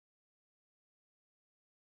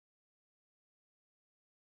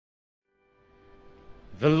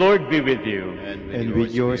The Lord be with you. And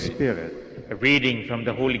with your spirit. A reading from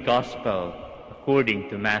the Holy Gospel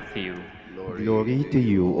according to Matthew. Glory to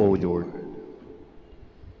you, O Lord.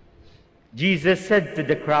 Jesus said to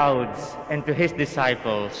the crowds and to his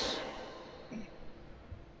disciples,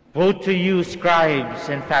 "Woe to you, scribes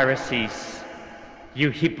and Pharisees,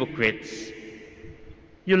 you hypocrites!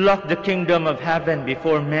 You lock the kingdom of heaven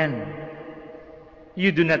before men.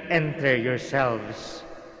 You do not enter yourselves,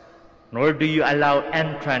 nor do you allow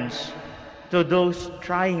entrance to those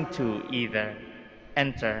trying to either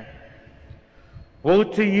enter. Woe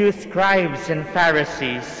to you, scribes and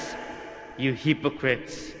Pharisees, you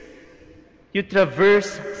hypocrites! You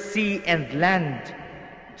traverse sea and land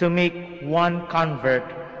to make one convert,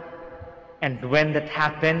 and when that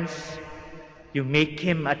happens, you make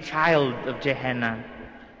him a child of Gehenna,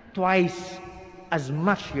 twice as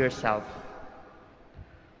much yourself.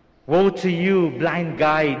 Woe to you, blind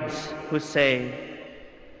guides, who say,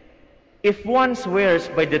 'If one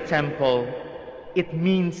swears by the temple, it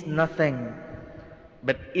means nothing.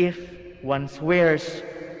 But if one swears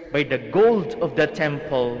by the gold of the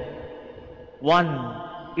temple, one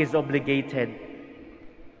is obligated.'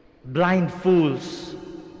 Blind fools,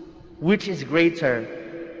 which is greater,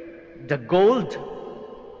 the gold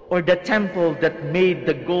or the temple that made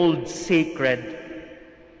the gold sacred?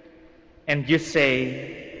 And you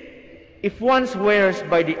say, 'If one swears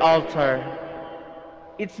by the altar,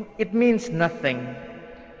 it means nothing.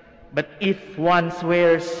 But if one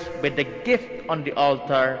swears by the gift on the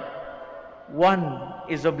altar, one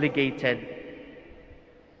is obligated.'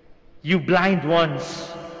 You blind ones,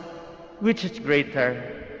 which is greater,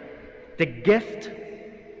 the gift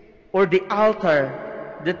or the altar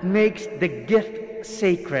that makes the gift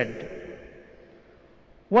sacred?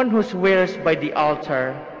 One who swears by the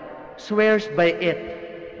altar swears by it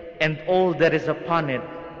and all that is upon it.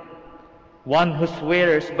 One who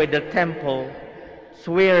swears by the temple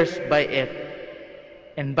swears by it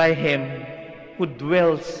and by him who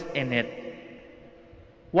dwells in it.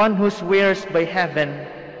 One who swears by heaven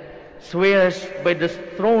swears by the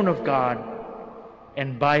throne of God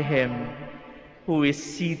and by him who is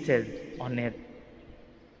seated on it."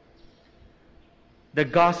 The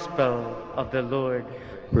Gospel of the Lord.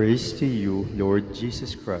 Praise to you, Lord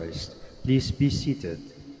Jesus Christ. Please be seated.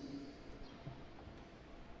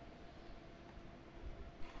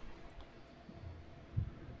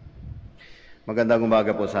 Magandang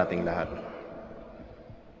umaga po sa ating lahat.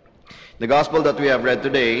 The gospel that we have read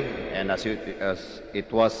today, and as it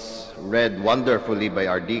was read wonderfully by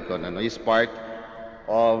our deacon, is part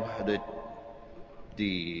of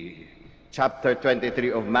the chapter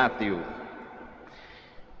 23 of Matthew,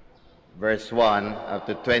 verse 1 up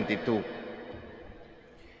to 22.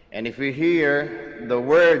 And if we hear the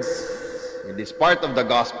words in this part of the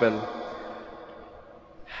gospel,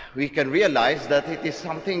 we can realize that it is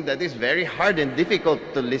something that is very hard and difficult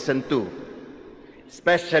to listen to,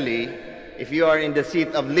 especially if you are in the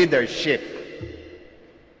seat of leadership,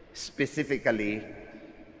 specifically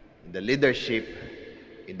the leadership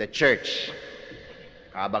in the church.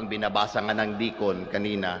 Habang binabasa nga ng deacon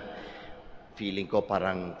kanina, feeling ko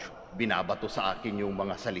parang binabato sa akin yung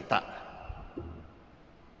mga salita.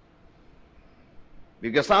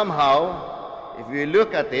 Because somehow, if you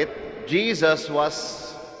look at it, Jesus was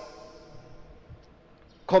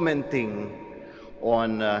commenting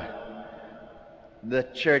on the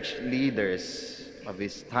church leaders of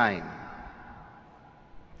his time.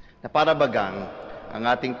 Na para bagang ang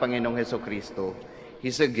ating Panginoong Hesukristo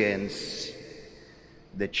is against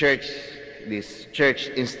the church, this church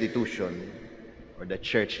institution or the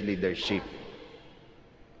church leadership.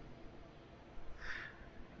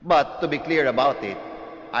 But to be clear about it,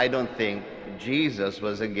 I don't think Jesus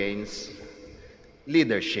was against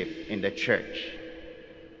leadership in the church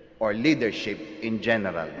or leadership in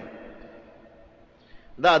general.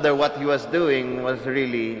 Rather, what he was doing was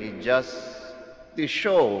really just to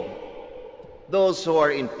show those who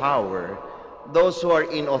are in power, those who are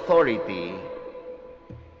in authority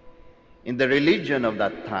in the religion of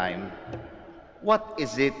that time, what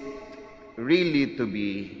is it really to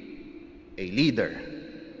be a leader,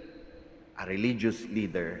 a religious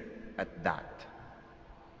leader at that.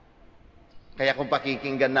 Kaya kung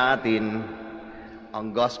pakikinggan natin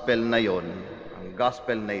ang gospel na yon, ang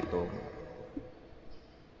gospel na ito,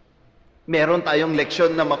 meron tayong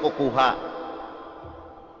leksyon na makukuha.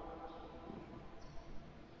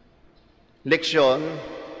 Leksyon,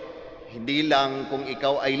 hindi lang kung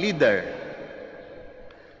ikaw ay leader.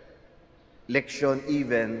 Leksyon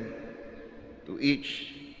even to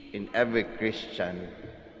each and every Christian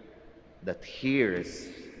that hears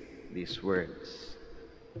these words.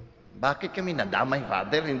 Bakit kami nadamay,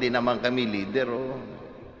 Father? Hindi naman kami leader. Oh.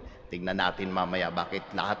 Tingnan natin mamaya bakit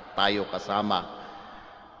lahat tayo kasama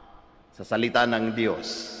sa salita ng Diyos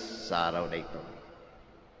sa araw na ito.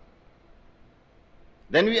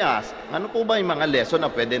 Then we ask, ano po ba yung mga lesson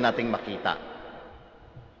na pwede nating makita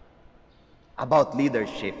about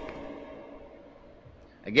leadership?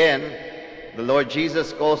 Again, the Lord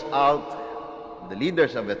Jesus calls out the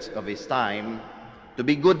leaders of His time to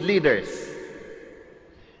be good leaders.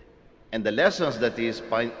 And the lessons that He is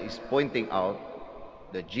pointing out,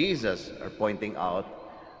 that Jesus are pointing out,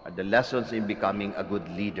 are the lessons in becoming a good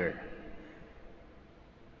leader,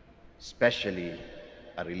 especially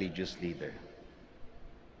a religious leader.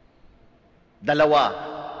 Dalawa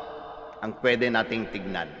ang pwede nating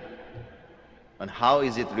tignan on how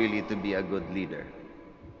is it really to be a good leader.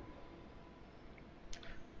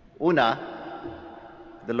 Una,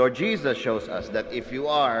 the Lord Jesus shows us that if you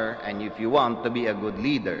are and if you want to be a good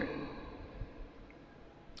leader,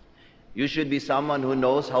 you should be someone who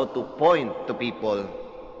knows how to point to people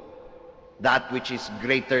that which is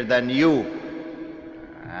greater than you.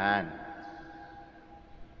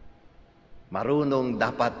 Marunong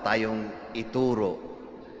dapat tayong ituro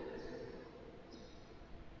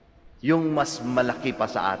yung mas malaki pa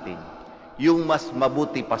sa atin, yung mas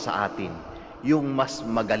mabuti pa sa atin, yung mas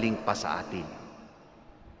magaling pa sa atin.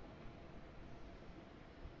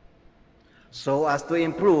 So as to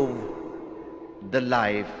improve the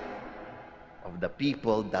life of the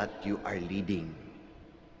people that you are leading.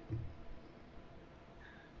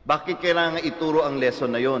 Bakit kailangan ituro ang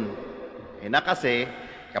lesson na yun? Kasi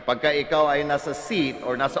kapag ka ikaw ay nasa seat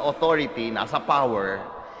or nasa authority, nasa power,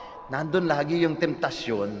 nandun lagi yung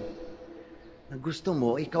temptasyon na gusto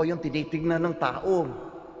mo, ikaw yung tinitignan ng tao.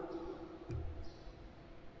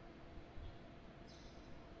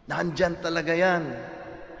 Nandyan talaga yan.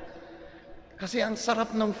 Kasi ang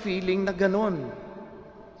sarap ng feeling na ganun.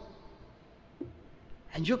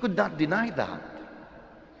 And you could not deny that.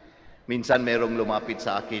 Minsan merong lumapit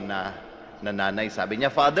sa akin na nanay, sabi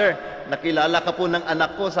niya, Father, nakilala ka po ng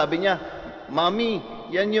anak ko. Sabi niya, Mami,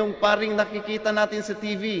 yan yung paring nakikita natin sa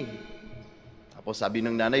TV. Tapos sabi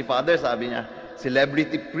ng nanay, Father, sabi niya,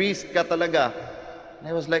 celebrity priest ka talaga.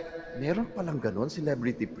 And I was like, meron palang ganun,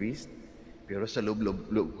 celebrity priest? Pero sa loob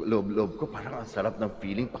ko, parang ang sarap ng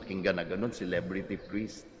feeling pakinggan na ganun, celebrity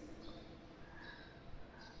priest.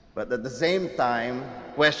 But at the same time,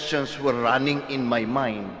 questions were running in my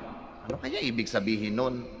mind. Ano kaya ibig sabihin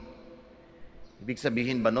nun? Ibig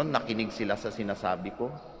sabihin ba nun, nakinig sila sa sinasabi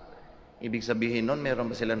ko? Ibig sabihin nun,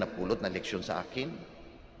 meron ba sila napulot na leksyon sa akin?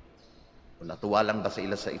 O natuwa lang ba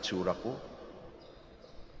sila sa itsura ko?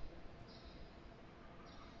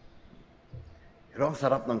 Pero ang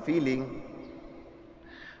sarap ng feeling.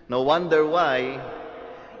 No wonder why,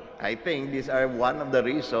 I think these are one of the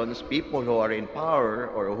reasons people who are in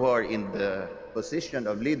power or who are in the position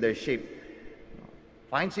of leadership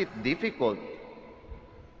finds it difficult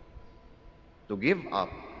to give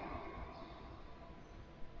up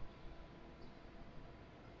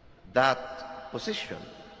that position.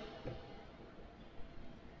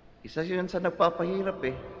 Isa yun sa nagpapahirap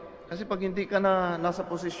Kasi pag hindi ka na nasa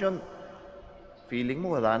posisyon, feeling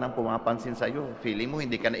mo wala nang pumapansin sa'yo. Feeling mo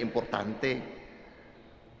hindi ka na importante.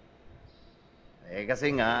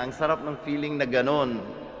 Kasi nga, ang sarap ng feeling na ganon.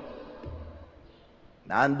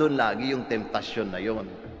 Nandun lagi yung temptasyon na yon.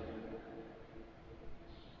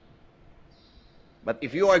 But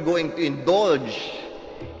if you are going to indulge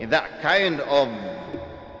in that kind of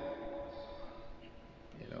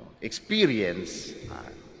experience,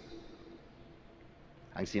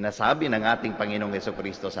 ang sinasabi ng ating Panginoong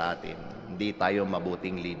Jesucristo sa atin, hindi tayo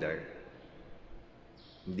mabuting leader.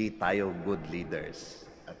 Hindi tayo good leaders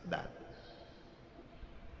at that.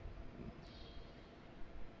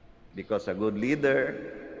 Because a good leader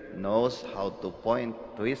knows how to point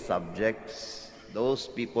to his subjects, those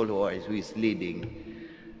people who he is leading,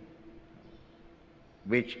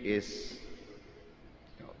 which is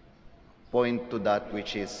point to that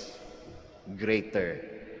which is greater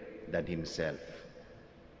than himself.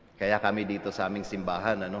 Kaya kami dito sa aming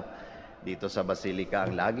simbahan, dito sa Basilica,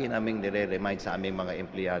 ang lagi naming nire-remind sa aming mga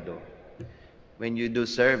empleyado, when you do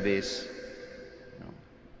service,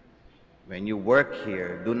 when you work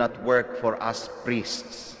here, do not work for us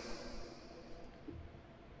priests.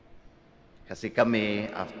 Kasi kami,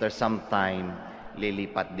 after some time,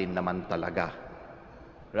 lilipat din naman talaga.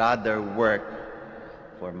 Rather work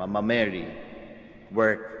for Mama Mary,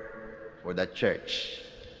 work for the church.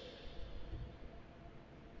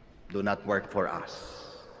 Do not work for us.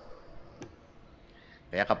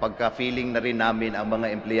 Kaya kapag ka-feeling na rin namin ang mga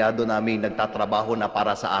empleyado namin nagtatrabaho na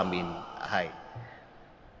para sa amin,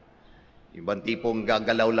 Ibang tipong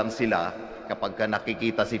gagalaw lang sila kapag ka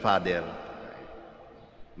nakikita si Father.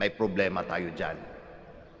 May problema tayo dyan.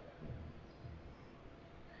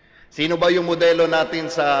 Sino ba yung modelo natin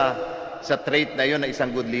sa trait na yun na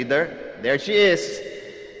isang good leader? There she is,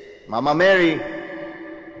 Mama Mary.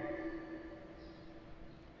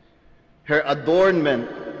 Her adornment,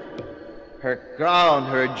 her crown,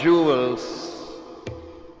 her jewels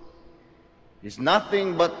is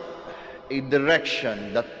nothing but a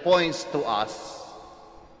direction that points to us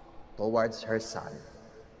towards her Son.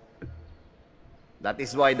 That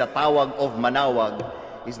is why the tawag of Manaoag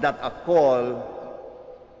is not a call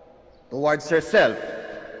towards herself,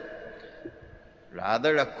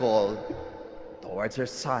 rather a call towards her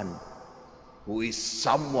Son, who is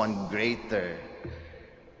someone greater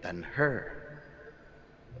than her.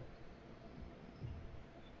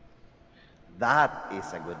 That is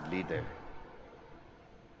a good leader.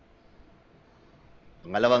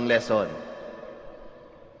 Pangalawang lesson.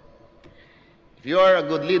 If you are a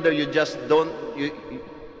good leader, you just don't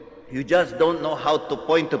know how to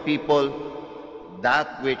point to people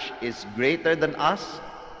that which is greater than us,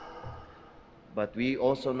 but we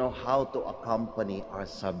also know how to accompany our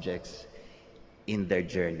subjects in their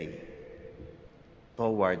journey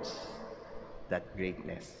towards that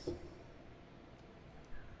greatness.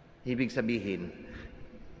 Ibig sabihin,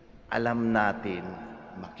 alam natin,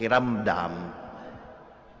 makiramdam,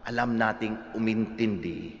 alam nating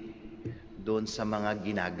umintindi doon sa mga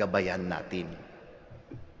ginagabayan natin.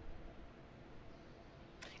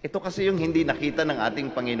 Ito kasi yung hindi nakita ng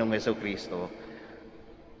ating Panginoong Jesucristo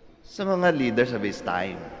sa mga leaders of His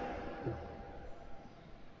time.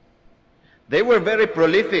 They were very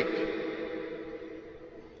prolific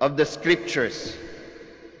of the scriptures.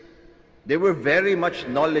 They were very much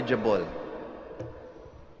knowledgeable.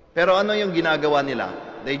 Pero ano yung ginagawa nila?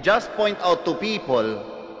 They just point out to people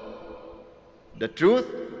the truth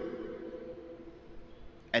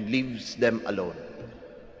and leaves them alone.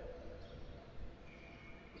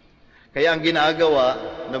 Kaya ang ginagawa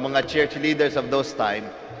ng mga church leaders of those time,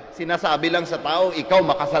 sinasabi lang sa tao, ikaw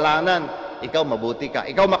makasalanan, ikaw mabuti ka,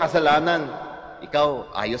 ikaw makasalanan,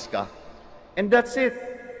 ikaw ayos ka. And that's it.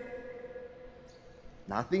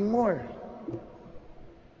 Nothing more.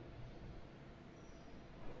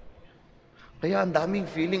 Kaya ang daming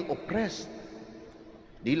feeling oppressed.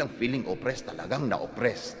 Di lang feeling oppressed, talagang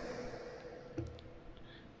na-oppressed.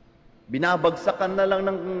 Binabagsakan na lang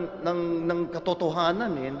ng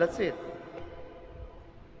katotohanan and that's it.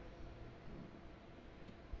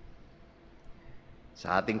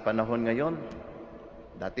 Sa ating panahon ngayon,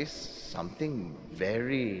 that is something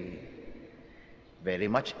very,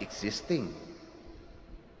 very much existing.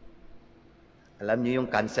 Alam niyo yung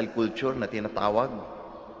cancel culture na tinatawag?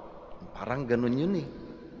 Parang ganun yun eh.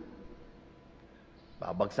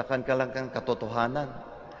 Babagsakan ka lang ng katotohanan.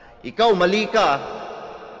 Ikaw, mali ka.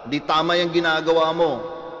 Di tama yung ginagawa mo.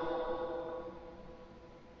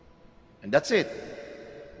 And that's it.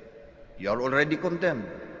 You're already condemned.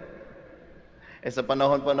 Eh sa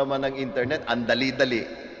panahon pa naman ng internet, ang dali-dali.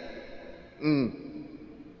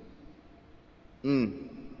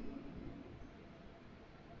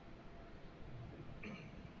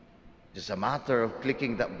 Just a matter of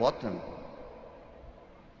clicking that button.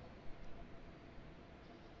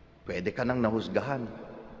 Pwede ka nang nahusgahan.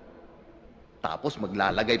 Tapos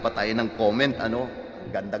maglalagay pa tayo ng comment, ano?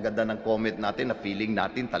 Ganda-ganda ng comment natin na feeling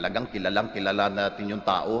natin talagang kilala natin yung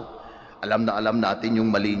tao. Alam na alam natin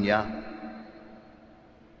yung mali niya.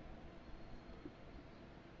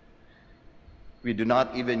 We do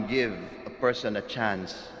not even give a person a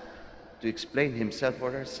chance to explain himself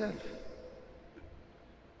or herself,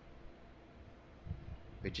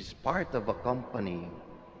 which is part of accompanying.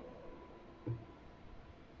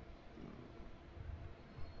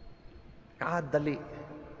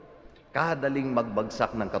 Kadaling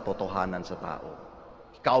magbagsak ng katotohanan sa tao.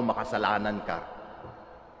 Ikaw makasalanan ka.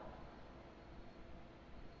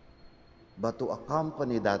 But to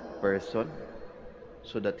accompany that person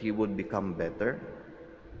so that he would become better,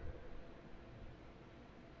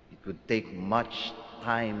 it would take much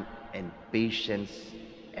time and patience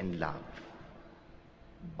and love.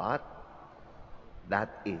 But that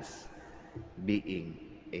is being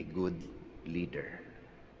a good leader.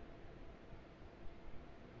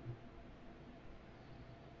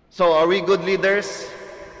 So, are we good leaders?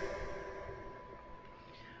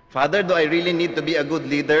 Father, do I really need to be a good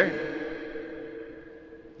leader?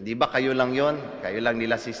 Di ba kayo lang yon? Kayo lang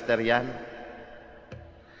nila sister yan?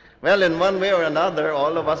 Well, in one way or another,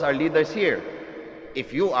 all of us are leaders here.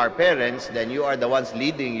 If you are parents, then you are the ones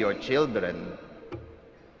leading your children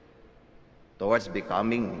towards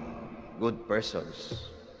becoming good persons.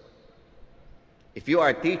 If you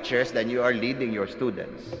are teachers, then you are leading your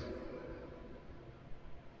students.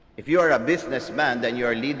 If you are a businessman, then you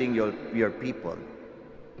are leading your people.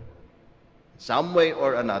 Some way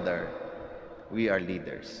or another, we are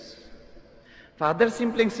leaders. Father,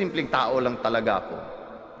 simpleng-simpleng tao lang talaga ako.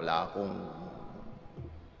 Wala akong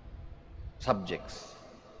subjects.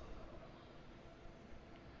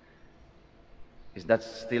 Is that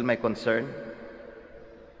still my concern?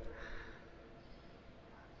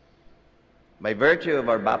 By virtue of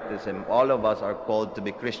our baptism, all of us are called to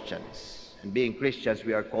be Christians. And being Christians,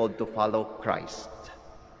 we are called to follow Christ.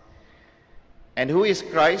 And who is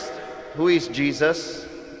Christ? Who is Jesus?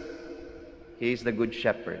 He is the Good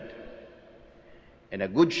Shepherd. And a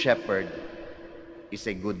good shepherd is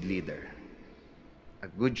a good leader. A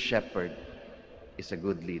good shepherd is a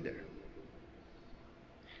good leader.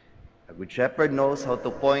 A good shepherd knows how to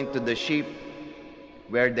point to the sheep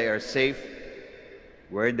where they are safe,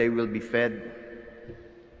 where they will be fed,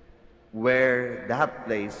 where that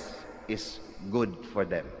place is good for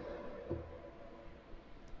them.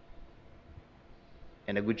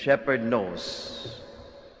 And a good shepherd knows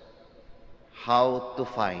how to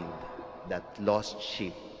find that lost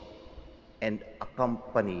sheep and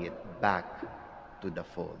accompany it back to the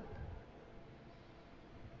fold.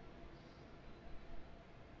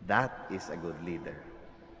 That is a good leader.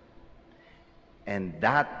 And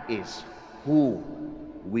that is who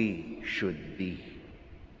we should be.